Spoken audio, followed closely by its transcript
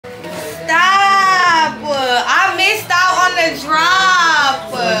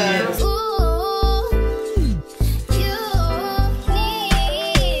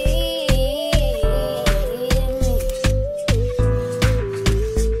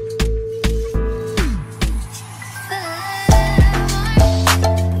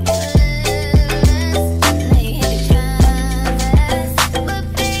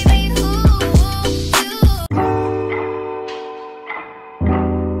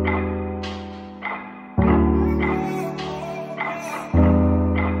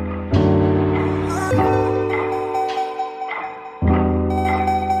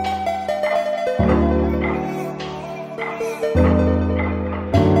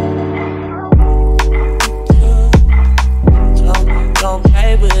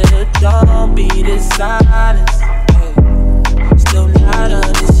but don't be dishonest. Still not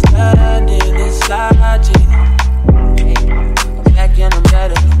understanding this logic. I'm back and I'm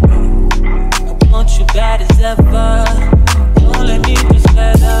better. I want you bad as ever. Don't let me be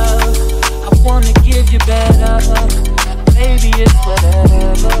better. I wanna give you better. Baby, it's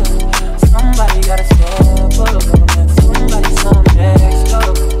whatever. Somebody gotta step up. Somebody's on next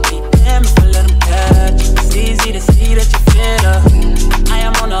up. Be damn if I let them catch you. It's easy to see that you're fitter. I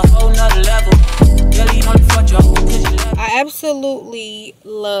am on a whole nother level. Girl, you don't fuck your whole cause you left. I absolutely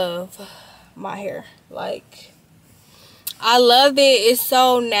love my hair. Like, I love it. It's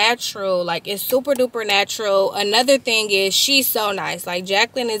so natural. Like, it's super duper natural. Another thing is she's so nice. Like,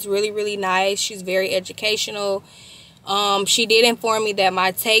 Jacqueline is really nice. She's very educational. She did inform me that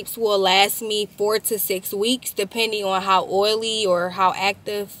my tapes will last me 4 to 6 weeks depending on how oily or how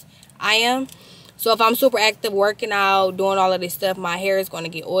active I am. So if I'm super active working out, doing all of this stuff, my hair is going to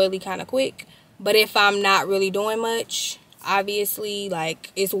get oily kind of quick. But if I'm not really doing much, obviously,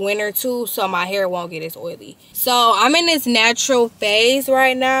 like, it's winter too, so my hair won't get as oily. So I'm in this natural phase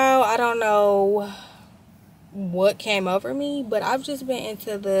right now. I don't know what came over me, but I've just been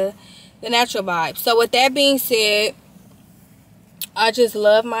into the natural vibe. So with that being said, I just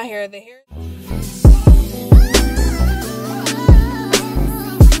love my hair. The hair.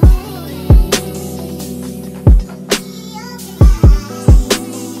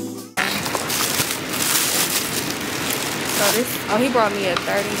 So this, oh, he brought me a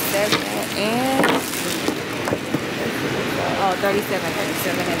 37 and, oh, 37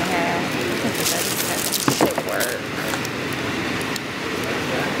 and a half. I think the 37 should work.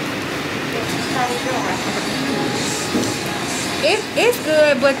 It's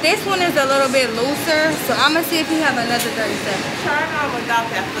good, but this one is a little bit looser, so I'm gonna see if he have another 37. Try it on without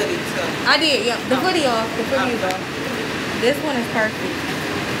that footy too. I did, yeah. The footy off, the footy is off. This one is perfect.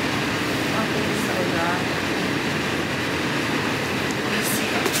 I think it's so dry.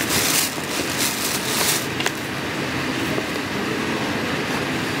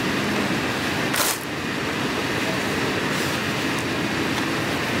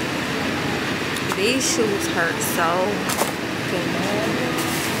 These shoes hurt so bad.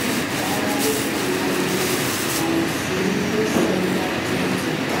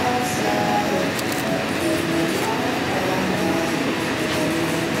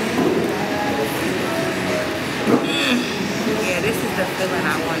 Yeah, this is the feeling I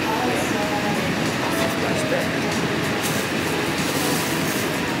want to get. This is much better.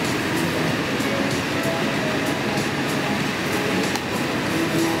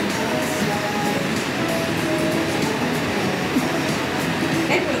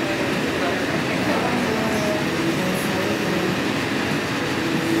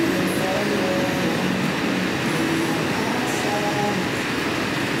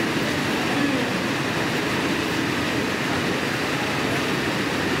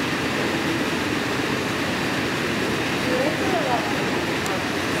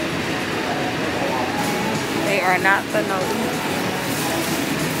 They are not the nose.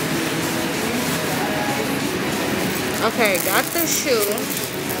 Okay, got the shoe.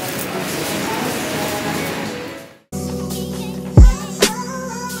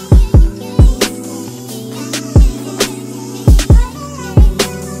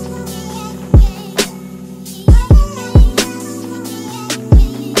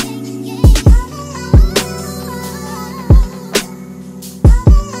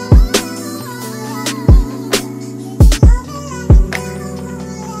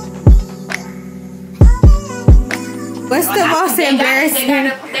 What's the most embarrassing?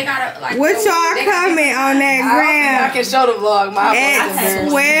 They gotta like. What y'all comment on that gram? I can show the vlog. My at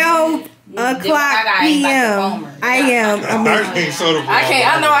 12 o'clock p.m. I am. I can't show the vlog.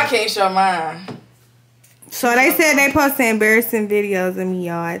 I know I can't show mine. So they said they posted embarrassing videos of me,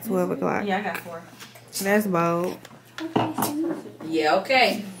 y'all, at 12 o'clock. Yeah, I got 4. That's bold. Yeah,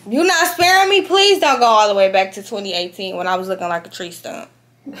 okay. You not sparing me? Please don't go all the way back to 2018 when I was looking like a tree stump.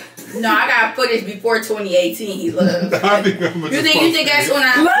 No, I got footage before 2018. He loves. I think I'm You think that's when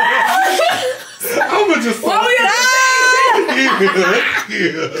I? I'm just. What we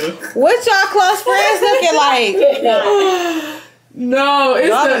Yeah. What y'all close friends looking like? No,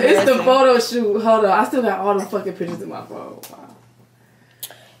 it's the photo shoot. Hold on, I still got all the fucking pictures in my phone. Wow.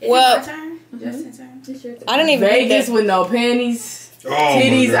 Well, my turn? Justin's turn. It's your turn. I didn't even Vegas with no panties,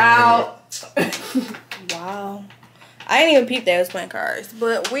 titties out. Wow. I didn't even peep that it was playing cards,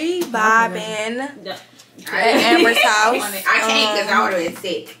 but we vibing at Amber's house. I can't because I would have been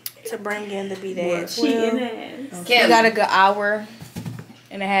sick. To bring in the B-Dad. We We got a good hour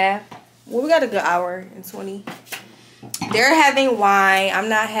and a half. Well, we got a good hour and 20. They're having wine. I'm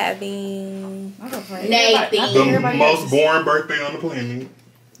not having. Nathan. The most boring birthday on the planet.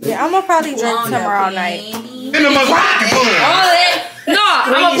 Yeah, I'm gonna probably drink tomorrow night. In the motherfucking fun. No,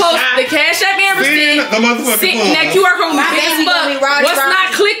 I'm gonna post the Cash App and receipt. The motherfucking fun. That QR code My big baby as gonna be fuck. Roger What's Roger.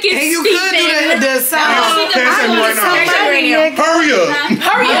 not clicking? And you could do the sound. Cash App right now. Hurry up.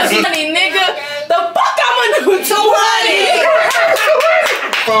 Hurry up, money, nigga. The fuck I'm gonna do 200.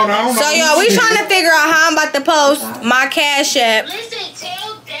 So y'all, we trying to figure out how I'm about to post my Cash App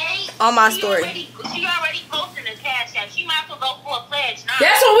on my story. She already posted a Cash App. She might as well go for a pledge now.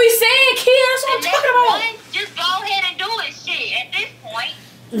 That's what we saying, kid. That's what I'm talking about. Just go ahead and do it, shit. At this point.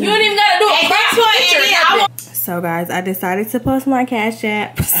 You don't even gotta do a picture. So guys, I decided to post my Cash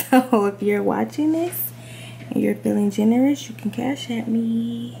App. So if you're watching this and you're feeling generous, you can Cash App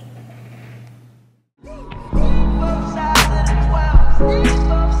me.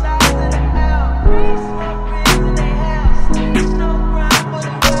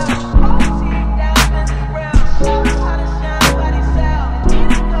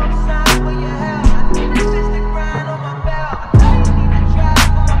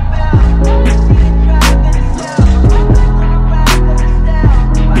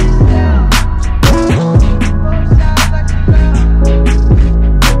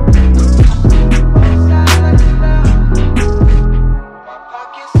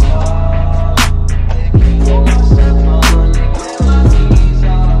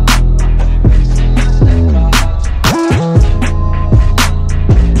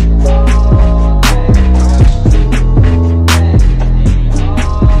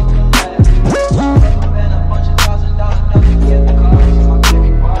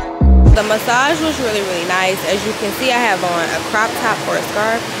 Really nice. As you can see, I have on a crop top or a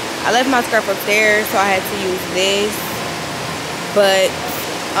scarf. I left my scarf upstairs, so I had to use this, but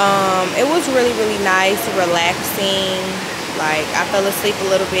it was really nice, relaxing. Like, I fell asleep a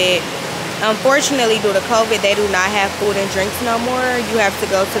little bit. Unfortunately, due to COVID, they do not have food and drinks no more. You have to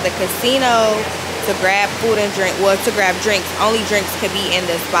go to the casino to grab food and drink. Well, to grab drinks. Only drinks could be in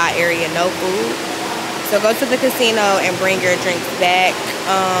the spa area, no food. So go to the casino and bring your drinks back.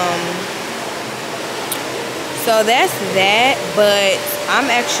 So that's that, but I'm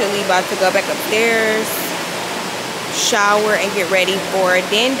actually about to go back upstairs, shower, and get ready for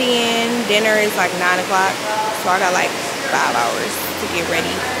din. Dinner is like 9 o'clock, so I got like 5 hours to get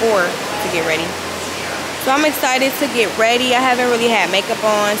ready, 4 to get ready. So I'm excited to get ready. I haven't really had makeup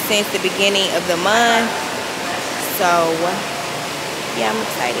on since the beginning of the month, so yeah, I'm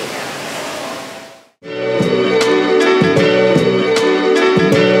excited.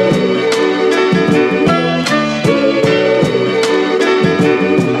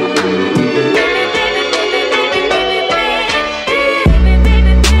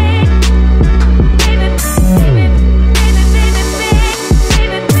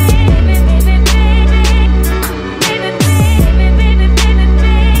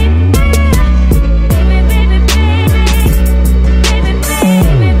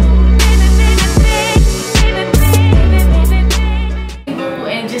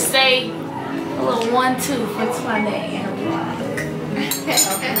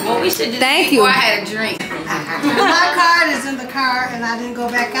 Thank you. I had a drink. My card is in the car and I didn't go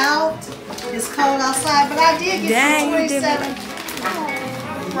back out. It's cold outside, but I did get 27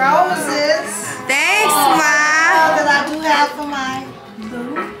 roses. Thanks, Ma. That I do have for my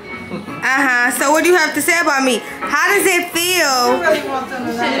boo. So what do you have to say about me? How does it feel? I really want them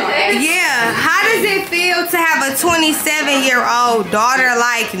to know. Yeah. How does it feel to have a 27-year-old daughter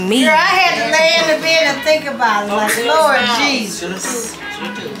like me? Girl, I had to lay in the bed and think about it. Like, Lord Jesus.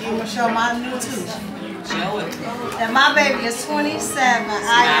 I'm gonna show my new tooth. Show it. And my baby is 27.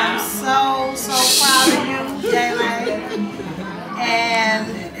 I am so proud of you, Jaylen, and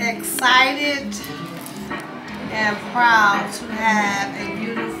excited and proud to have a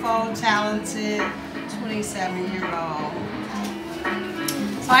beautiful, talented 27-year-old.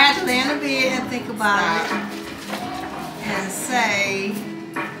 So I had to lay in the bed and think about it and say,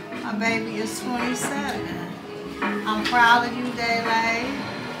 my baby is 27. I'm proud of you, Daylight,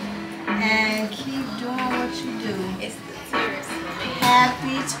 and keep doing what you do. It's the tears for me.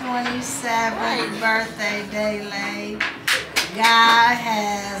 Happy 27th birthday, Daylight. God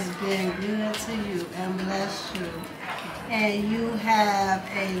has been good to you and blessed you. And you have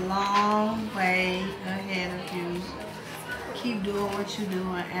a long way ahead of you. Keep doing what you're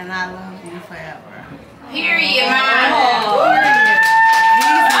doing, and I love you forever. Period, Mom.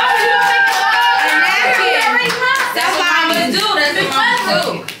 That's what I'm gonna do. That's what I'm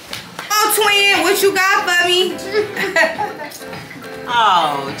gonna do. Oh, twin, what you got for me?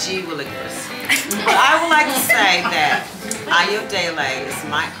 Oh, gee willikers. Well, I would like to say that Ayo Dele is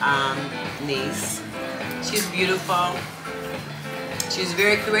my niece. She's beautiful. She was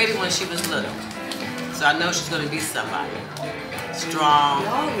very creative when she was little. So I know she's going to be somebody. Strong,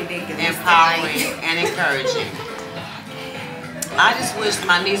 empowering, and encouraging. I just wish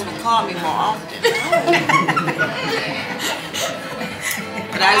my niece would call me more often.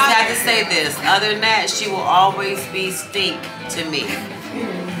 But I just have to say this. Other than that, she will always be Stink to me.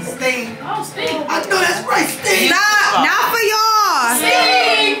 Stink. Oh, Stink. I know that's right, Stink. Not for y'all.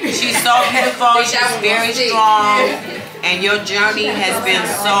 Stink. She's so beautiful. She's very strong. And your journey has been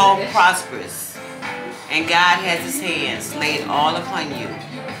so prosperous. And God has His hands laid all upon you.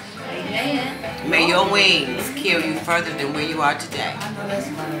 Amen. May your wings carry you further than where you are today.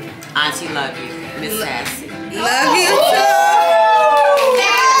 Auntie, love you. Miss Sassy. Love you too.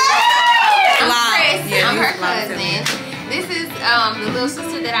 I'm Chris. I'm her cousin. This is the little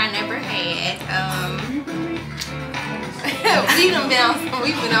sister that I never had. We've been on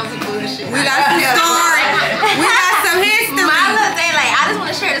some bullshit. We got some story. We got some history. My little day, like, I just want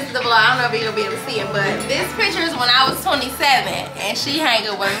to share this with the vlog. I don't know if you're gonna be able to see it, but this picture is when I was 27 and she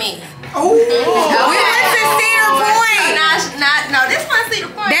hanging with me. Oh, we went to Cedar Point. No, this wasn't Cedar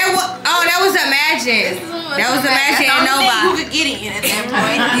Point. That was Imagine. That was Imagine and Nova. Who could get in at that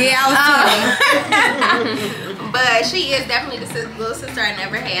point? Yeah, I was 20. But she is definitely the little sister I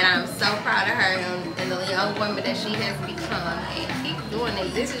never had. I'm so proud of her and the young woman that she has become. And keep doing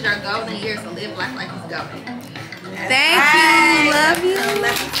it. This is your golden years to live life like it's golden. Thank you. Love you.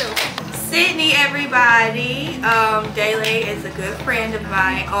 Love you too. Sydney, everybody. Dele is a good friend of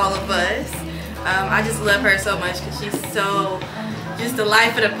mine, all of us. I just love her so much because she's so just the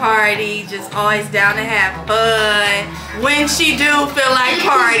life of the party, just always down to have fun. When she do feel like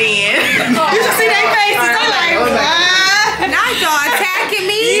partying. You should see their faces. They're like, now y'all attacking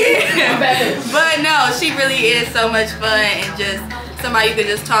me. But no, she really is so much fun and just somebody you can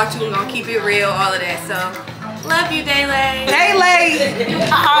just talk to, gonna keep it real, all of that. So love you, Dele.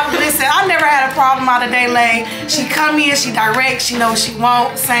 Listen, I never had a problem out of Dele. She come in, she direct, she knows she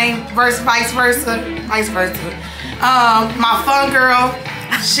won't. Same verse, vice versa. My fun girl,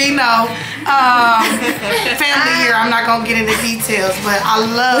 she know. Family here, I'm not gonna get into details, but I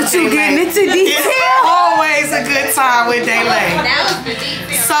love What you getting into details? It's always a good time with Dele. That was the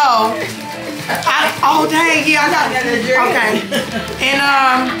detail. So, dang, yeah, I got that. Okay. And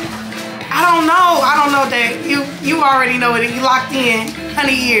I don't know that you already know it. You locked in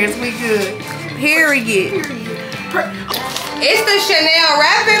 100 years, we good. Period. It's the Chanel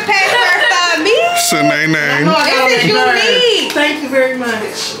wrapping paper for me. Shanae name. This is unique. Thank you very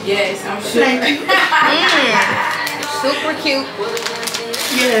much. Yes, I'm sure. Thank you. Super cute.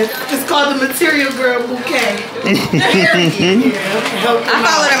 Yes, it's called the Material Girl Bouquet. I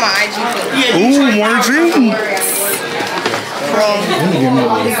follow them on IG too. Yeah, Ooh, more jeans.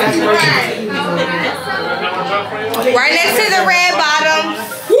 Right next to the red bottoms.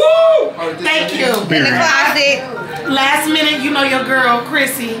 Woo! Thank you. In the closet. Last minute, you know your girl,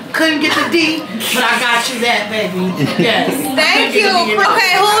 Chrissy, couldn't get the D, but I got you that, baby. Yes. Thank you.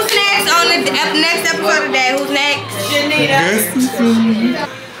 Okay, who's next on the next episode today? Who's next? Janita.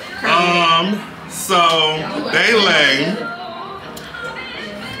 So Dele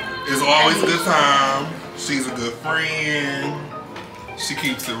is always a good time. She's a good friend. She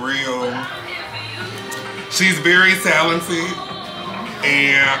keeps it real. She's very talented.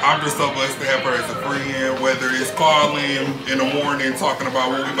 And I'm just so blessed to have her as a friend, whether it's calling in the morning talking about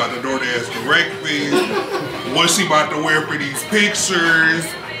what we about to DoorDash for breakfast, what she about to wear for these pictures,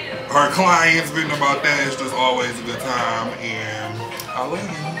 her clients been about that. It's just always a good time, and I love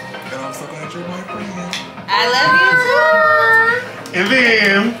you, and I'm so glad you're my friend. I love you too. And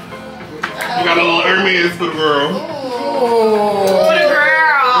then we got a little Hermes for the girl. Ooh. For the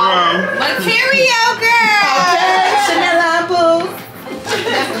girl. Material girl. Okay, Chanel boo.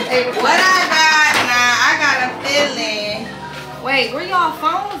 What I got? Nah, I got a feeling. Wait, where y'all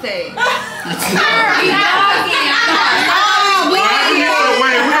phones at? Wait, we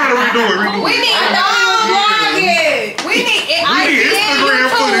gotta redo it. We need vlogging. We need Instagram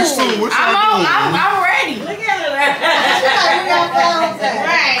footage too. What y'all doing? I'm ready. Look at it.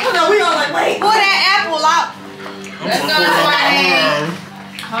 Right. No, we all like, wait. Pull that apple out. Let's go.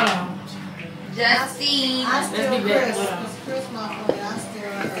 Hold on. Justine. I still Chris my friend. I still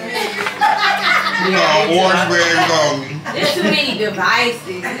Orange bags on me. There's too many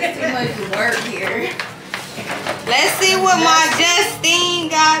devices. There's too much work here. Let's see what my Justine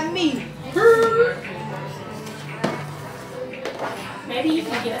got me. Maybe you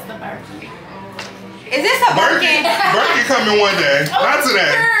can get us the Birkin. Is this a Birkin? Birkin coming one day. Not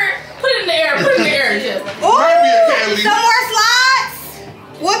today. Put it in the air. Put it in the air. Just. Ooh, Might be a Kelly. some more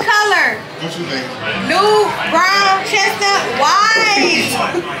What you think? New, brown, chestnut, white.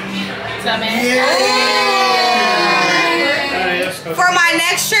 For my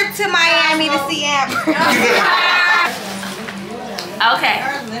next trip to Miami to see Amber. Okay,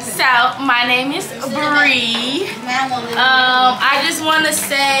 so my name is Bree. I just want to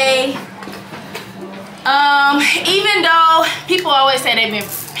say, even though people always say they've been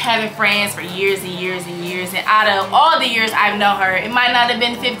having friends for years and years and years, and out of all the years I've known her, it might not have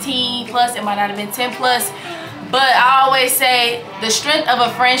been 15 plus, it might not have been 10 plus, but I always say the strength of a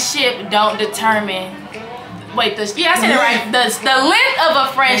friendship don't determine, wait, I said it right, the length of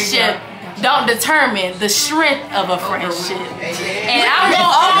a friendship don't determine the strength of a friendship. And I'm gonna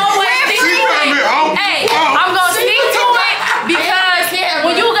always stick to it. Hey, I'm gonna stick to it because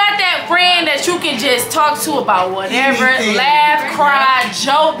when you got that friend that you can just talk to about whatever, laugh, cry,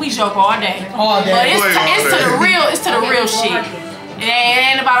 joke, we joke all day. But it's to the real shit. It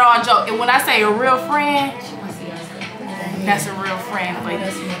ain't about all joke. And when I say a real friend, that's a real friend for you.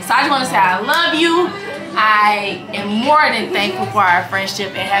 So I just want to say I love you. I am more than thankful for our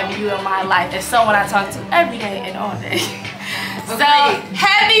friendship and having you in my life as someone I talk to every day and all day. So,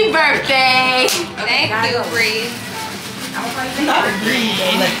 happy birthday! Thank you, Bree. What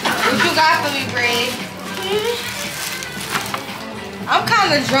you got for me, Bree? I'm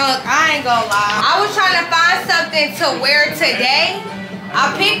kind of drunk, I ain't gonna lie. I was trying to find something to wear today.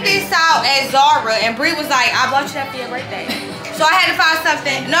 I picked this out at Zara and Bree was like, I bought you that for your birthday. So I had to find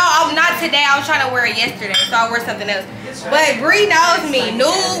something. No, not today. I was trying to wear it yesterday, so I wore something else. But Bree knows me.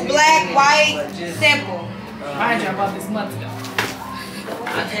 Nude, black, white, simple. I had bought this month ago.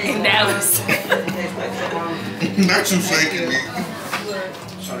 In Dallas. Not you shaking me.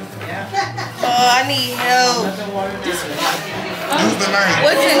 I need help. Who's the name?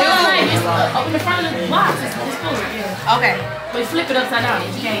 What's the name? Open the front of the box. It's full. Yeah. Okay. But flip it upside down.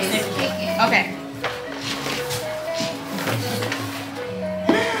 You can't stick it. Okay.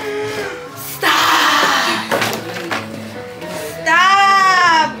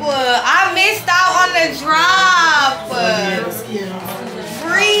 I missed out on the drop.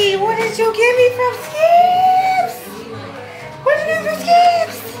 Bree, what did you give me from Skips? What did you give me from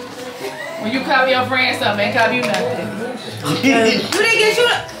Skips? When you copy your friend something, ain't copy you nothing. You didn't get you.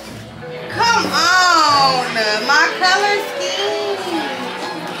 Come on, my color scheme.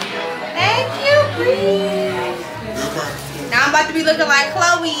 Thank you, Bree. Now I'm about to be looking like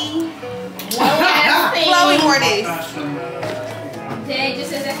Chloe. Chloe wore this. Dang,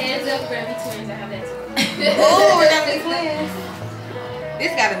 just as a heads up, Gravy Twins, I have that too. Oh, we're gonna be twins.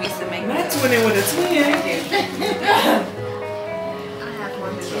 This gotta be some makeup. Not twinning with a twin. I have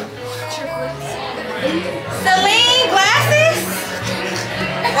one too. Triplets. Celine glasses?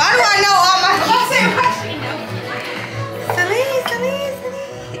 Why do I know all my Celine.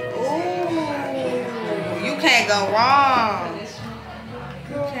 Ooh, you can't go wrong.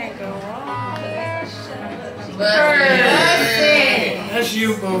 You can't go wrong. That's you,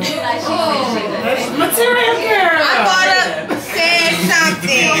 boo. That's material girl. I gotta say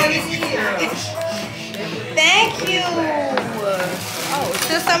something. Thank you. Oh,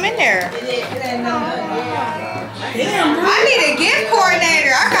 still some in there. Damn, bro. I need a gift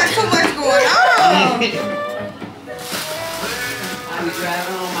coordinator. I got too much going on. I'm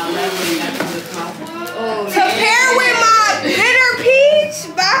driving on my level. To pair with my bitter peach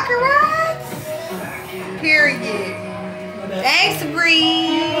baccarat. Period. Thanks,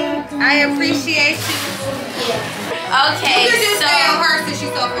 Bree. I appreciate you. Okay, You can just so stay on her since she's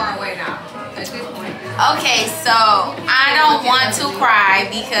so far away now. At this point. okay, so I don't want to cry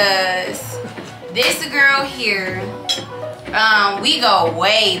because this girl here, we go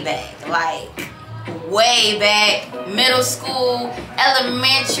way back, like way back, middle school,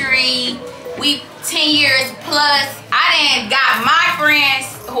 elementary. We 10 years plus. I done got my friends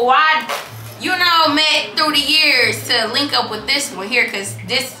who I met through the years to link up with this one here, because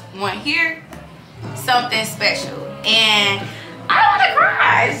this one here, something special. And I don't want to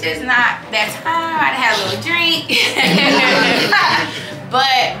cry. It's just not that time. I had a little drink.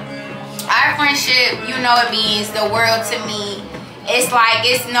 But our friendship, you know, it means the world to me. It's like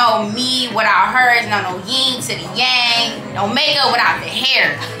it's no me without her. It's no yin to the yang. No makeup without the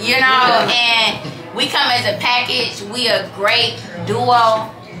hair, you know. And we come as a package. We a great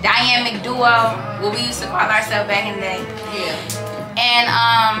duo. Dynamic duo, what we used to call ourselves back in the day. Yeah. And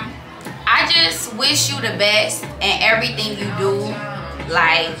I just wish you the best in everything you do.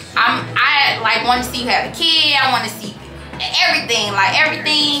 Like I want to see you have a kid. I want to see everything. Like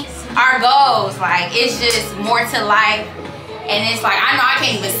everything, our goals. Like it's just more to life. And it's like I know I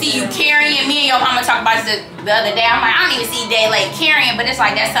can't even see you you carrying. Me and your mama talked about this the other day. I'm like, I don't even see Daylay carrying, but it's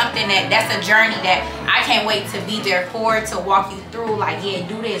like that's something that's a journey that I can't wait to be there for, to walk you through. Like, yeah,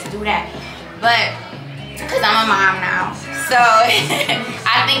 do this, do that. But because I'm a mom now, so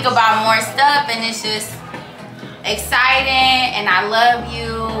I think about more stuff, and it's just exciting. And I love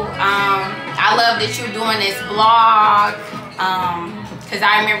you. I love that you're doing this vlog. Because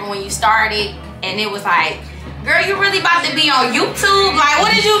I remember when you started, and it was like, girl, you really about to be on YouTube? Like,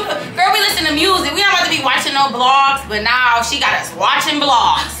 what did you, girl, we listen to music. We not about to be watching no vlogs, but now she got us watching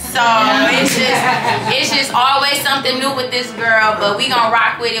vlogs. So it's just always something new with this girl, but we gonna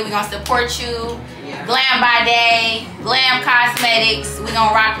rock with it. We gonna support you. Glam by Day, Glam Cosmetics, we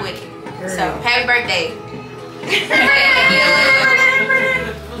gonna rock with it. So, happy birthday.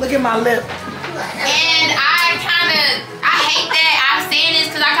 Look at my lip. And I hate that I'm saying this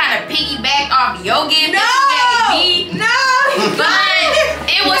because I kind of piggyback off your gift that you gave me. No! But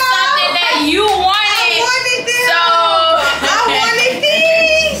it was something that you wanted. I wanted this. So I wanted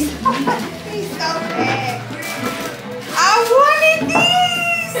these. I wanted these so bad. I wanted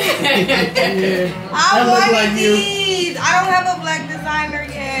these. I wanted these. I don't have a black designer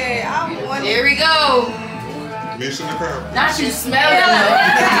yet. I wanted. There we go. Mission accomplished. Not you smell it.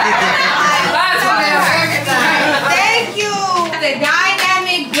 Thank you. The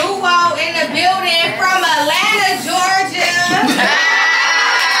dynamic duo in the building from Atlanta, Georgia.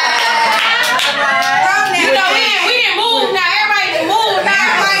 You know, we didn't move. Now everybody done moved.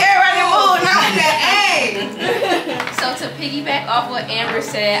 Everybody moved. So to piggyback off what Amber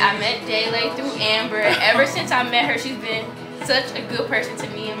said, I met Daylay through Amber. Ever since I met her, she's been such a good person to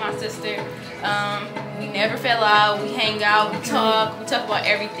me and my sister. We never fell out. We hang out. We talk about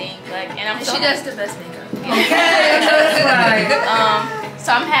everything. Like, and I'm so She does the best makeup.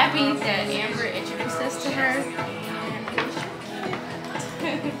 So I'm happy that Amber introduced us to her.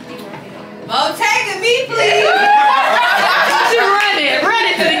 Bottega, me please. Run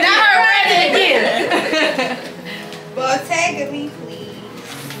it to the Not her running again. Bottega, me please.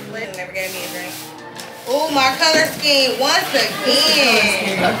 Never gave me a drink. Oh, my color scheme once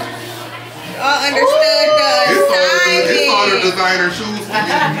again. Y'all understood the assignment. It's all the designer shoes.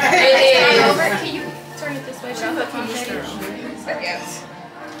 Can you turn it this way? Show her Yes.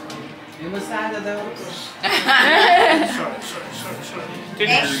 What side of those?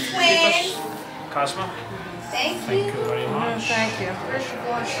 Next twin. Cosmo. Thank you. Thank you very much. Thank you.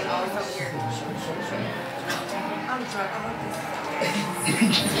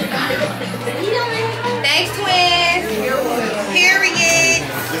 Thanks, twins. Period.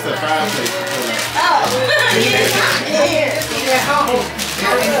 It's a fireplace. Oh.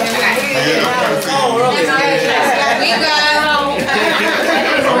 We go.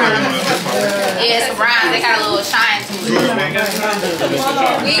 Yeah, it's brown. They got a little shine to it.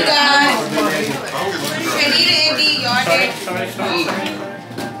 We got Trinita and D, y'all there.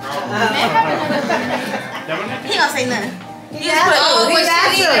 He don't say nothing. He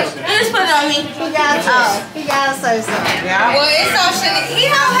just put it on me. He got to. He got to say something. Yeah. Well, it's on Trinita. He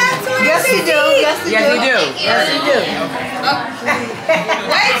don't have to. Yes, he do. Yes, he do. Yes, he do.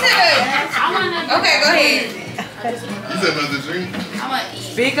 Wait till the. Okay, go ahead. You said another drink? I'm gonna eat.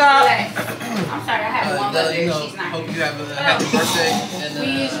 Speak up. I'm sorry, I have one but she's not. Hope you have a happy birthday,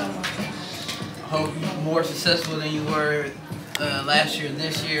 and hope you're more successful than you were last year and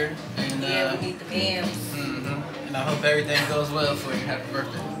this year. And Yeah, we need the bands. and I hope everything goes well for you. Happy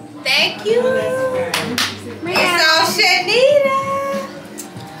birthday. Thank you. It's on Shanita.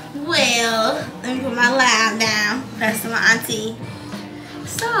 Well, let me put my loud down. That's my auntie.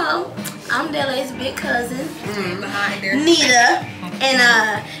 So, I'm Daylay's big cousin, Behind her. Nita,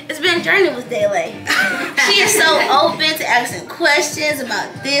 and it's been a journey with Daylay. She is so open to asking questions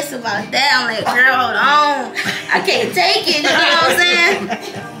about this, about that. I'm like, girl, hold on, I can't take it. You know what I'm saying?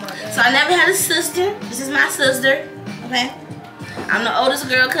 So I never had a sister. This is my sister. Okay, I'm the oldest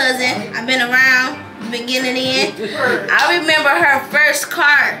girl cousin. I've been around, been getting it in. I remember her first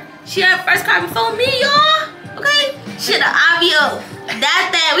car. She had her first car before me, y'all. Okay, she had an Avio.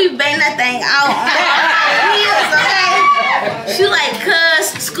 That thing, we banged that thing out on wheels, okay? She like,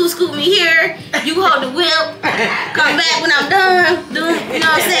 cuz, scoot me here. You hold the whip. Come back when I'm done. You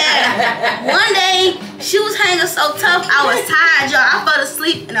know what I'm saying? One day, she was hanging so tough, I was tired, y'all. I fell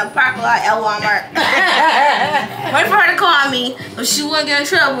asleep in a parking lot at Walmart. Wait for her to call me, but she wouldn't get in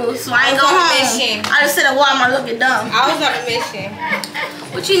trouble, so I ain't go home. I just sit at Walmart looking dumb. I was on a mission.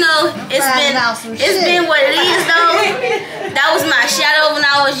 But you know, it's been what it is though. That was my shadow when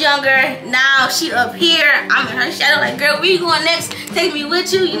I was younger. Now she up here. I'm in her shadow. Like, girl, where you going next? Take me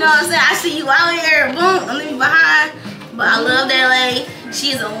with you. You know what I'm saying? I see you out here. Boom, I'm leaving behind. But I love Dele.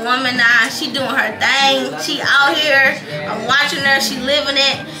 She's a woman now. She doing her thing. She out here. I'm watching her. She living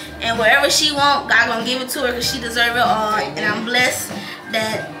it. And wherever she want, God gonna give it to her because she deserves it all. And I'm blessed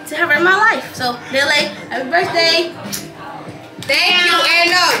to have her in my life. So Dele, happy birthday. Thank you.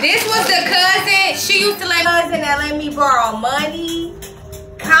 And no, this was the cousin. She used to let me borrow money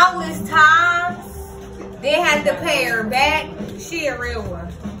countless times. Then had to pay her back. She a real one.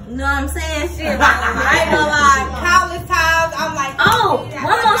 You know what I'm saying? She a real one. I ain't gonna lie. Countless times I'm like, oh,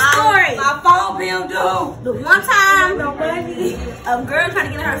 one more story. My phone bill due. The one time a girl tried to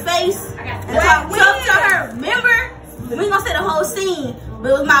get in her face and talk tough to her. Remember? We ain't gonna say the whole scene, but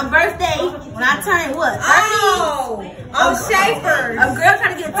it was my birthday when I turned what? 30? Oh, Schaefer. A girl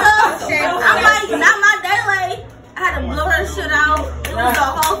trying to get tough. I'm like, not my Dele. I had to blow her shit out. It was a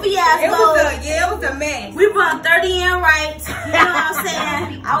whole fiasco. It was a mess. We brought 30 in right. You know what I'm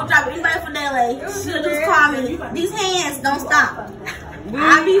saying? I would drop anybody for Dele. She'll just call me. These hands don't stop.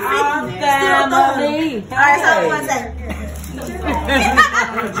 I be 50. Still throwing. Alright, so what's that?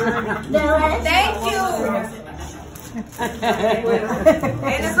 Thank you.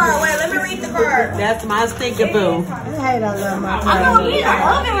 And the card, wait, let me read the card. That's my stinker boo. I love my card. I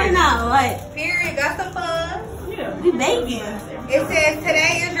love it right now. Like, period, got some fun. We baking. It says,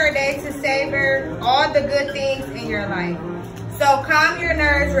 today is your day to savor all the good things in your life. So calm your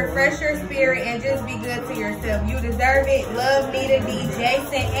nerves, refresh your spirit, and just be good to yourself. You deserve it. Love, Nita, D,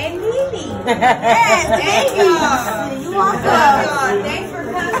 Jason, and Nene. Yes, thank y'all. You welcome. Y'all, thanks for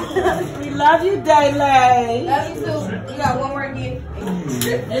coming. We love you, Dele. Love you too. You got one more gift.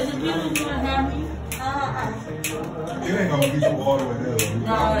 Is it beautiful to have me? It ain't gonna be too hard with hell.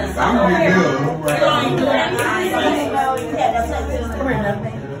 No, it's I'm gonna get hell.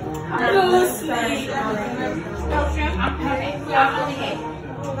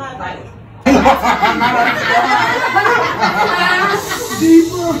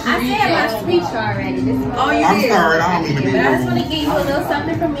 I said my speech already. Oh, you I'm did? sorry, I don't mean to be I just want to give you a little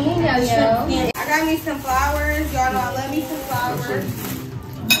something from me and Yo-Yo. I got me some flowers. Y'all know I love me some flowers.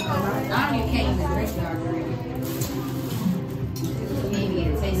 I don't even can't even drink y'all already. Maybe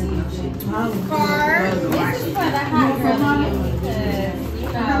it tastes good. Card. This is for the hot girl.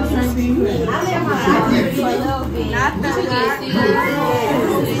 I live my house for a little bit. Not the hot girl.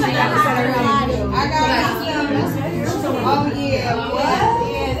 I got oh yeah, what?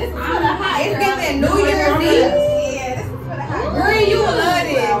 Yeah, this is for the hot It's girl. giving New Year's Eve. Yeah, this is for the hot girl. Girl, you will love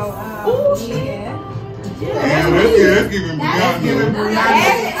this. Yeah, that's giving me out there.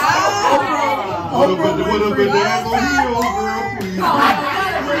 What up with the daggone heels, girl, please?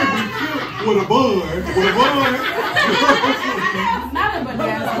 With a bun. With a bun. Not a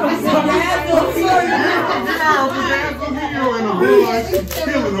banana. And a bun,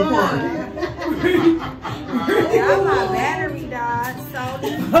 killing the party. Y'all my battery died, so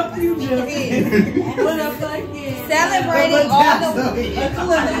celebrating all the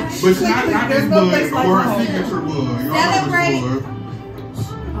But not this bun, or a signature bun. Celebrating.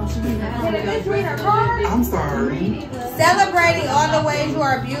 I'm sorry. Celebrating all the ways you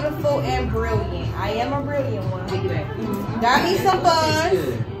are beautiful and brilliant. I am a brilliant one. Got me some buns.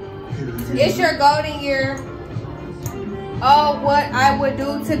 It's your golden year. Oh, what I would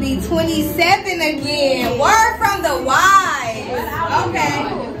do to be 27 again. Word from the wise. Okay.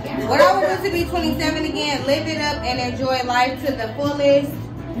 What I would do to be 27 again. Live it up and enjoy life to the fullest.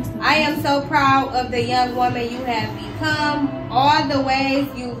 I am so proud of the young woman you have become. All the ways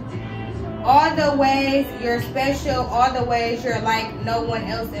you're special. All the ways you're like no one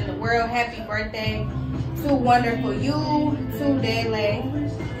else in the world. Happy birthday to wonderful you, to Dele.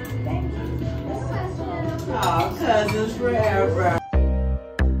 Oh, cousins forever.